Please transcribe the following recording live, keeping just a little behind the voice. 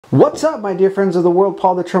What's up, my dear friends of the world?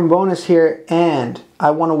 Paul the Trombonist here, and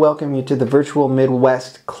I want to welcome you to the Virtual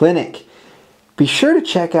Midwest Clinic. Be sure to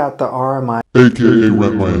check out the RMI aka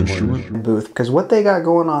Rent My Instrument booth, because what they got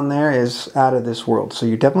going on there is out of this world. So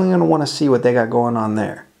you're definitely going to want to see what they got going on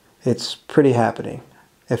there. It's pretty happening,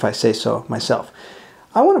 if I say so myself.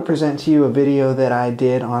 I want to present to you a video that I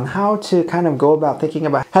did on how to kind of go about thinking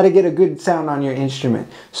about how to get a good sound on your instrument.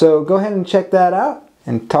 So go ahead and check that out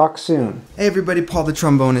and talk soon. Hey everybody, Paul the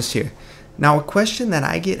Trombonist here. Now, a question that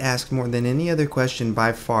I get asked more than any other question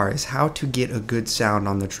by far is how to get a good sound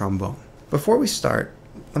on the trombone. Before we start,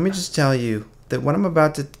 let me just tell you that what I'm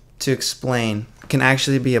about to explain can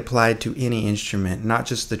actually be applied to any instrument, not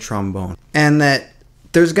just the trombone. And that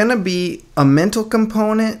there's going to be a mental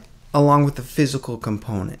component along with a physical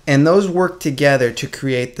component. And those work together to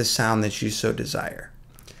create the sound that you so desire.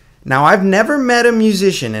 Now, I've never met a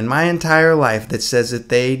musician in my entire life that says that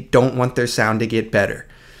they don't want their sound to get better.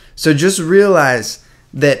 So just realize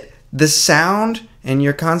that the sound and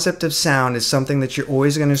your concept of sound is something that you're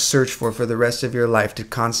always going to search for the rest of your life to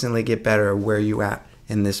constantly get better at where you at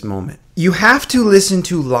in this moment. You have to listen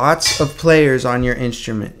to lots of players on your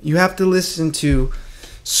instrument. You have to listen to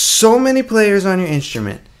so many players on your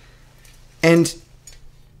instrument. And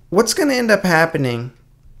what's going to end up happening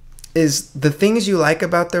is the things you like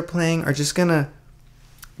about their playing are just going to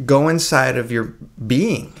go inside of your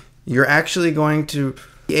being. You're actually going to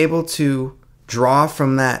be able to draw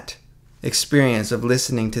from that experience of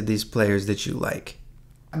listening to these players that you like.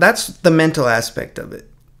 That's the mental aspect of it.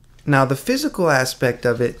 Now, the physical aspect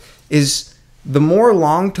of it is the more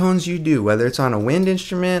long tones you do, whether it's on a wind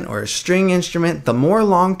instrument or a string instrument, the more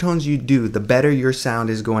long tones you do, the better your sound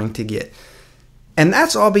is going to get. And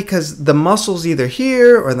that's all because the muscles either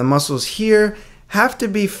here or the muscles here have to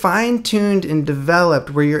be fine-tuned and developed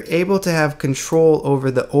where you're able to have control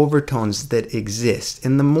over the overtones that exist.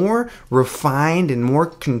 And the more refined and more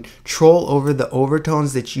control over the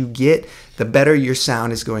overtones that you get, the better your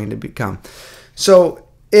sound is going to become. So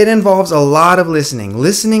it involves a lot of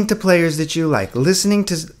listening to players that you like, listening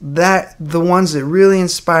to the ones that really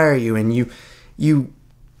inspire you, and you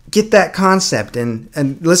get that concept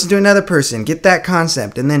and listen to another person, get that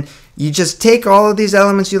concept, and then you just take all of these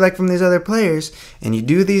elements you like from these other players and you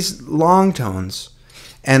do these long tones,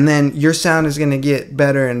 and then your sound is going to get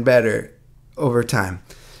better and better over time.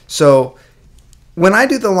 So when I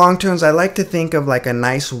do the long tones, I like to think of like a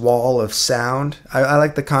nice wall of sound. I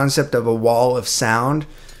like the concept of a wall of sound.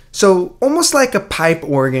 So almost like a pipe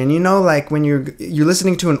organ, you know, like when you're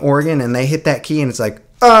listening to an organ and they hit that key and it's like,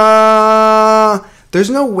 there's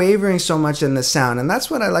no wavering so much in the sound, and that's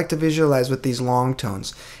what I like to visualize with these long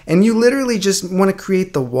tones. And you literally just want to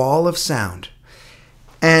create the wall of sound.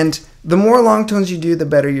 And the more long tones you do, the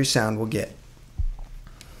better your sound will get.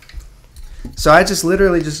 So I just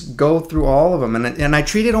literally just go through all of them, and I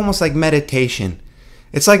treat it almost like meditation.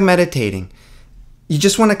 It's like meditating. You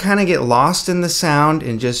just want to kind of get lost in the sound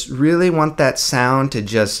and just really want that sound to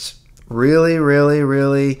just really, really,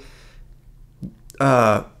 really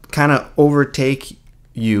kind of overtake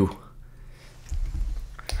you.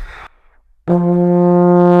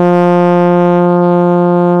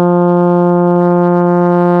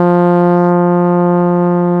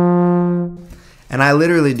 And I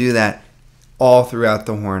literally do that all throughout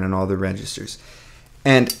the horn and all the registers.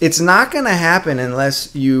 And it's not going to happen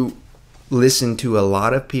unless you listen to a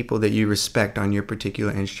lot of people that you respect on your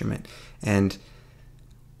particular instrument. And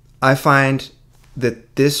I find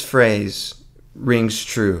that this phrase rings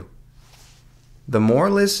true. The more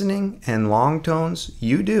listening and long tones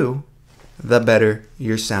you do, the better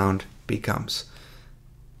your sound becomes.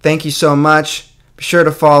 Thank you so much. Be sure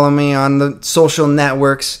to follow me on the social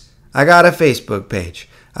networks. I got a Facebook page.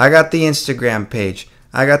 I got the Instagram page.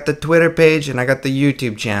 I got the Twitter page, and I got the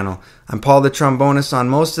YouTube channel. I'm Paul the Trombonist on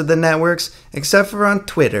most of the networks, except for on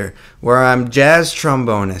Twitter, where I'm Jazz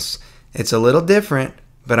Trombonist. It's a little different,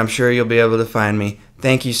 but I'm sure you'll be able to find me.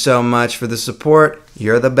 Thank you so much for the support.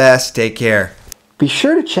 You're the best. Take care. Be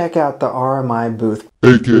sure to check out the RMI booth,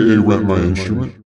 aka Rent My Instrument.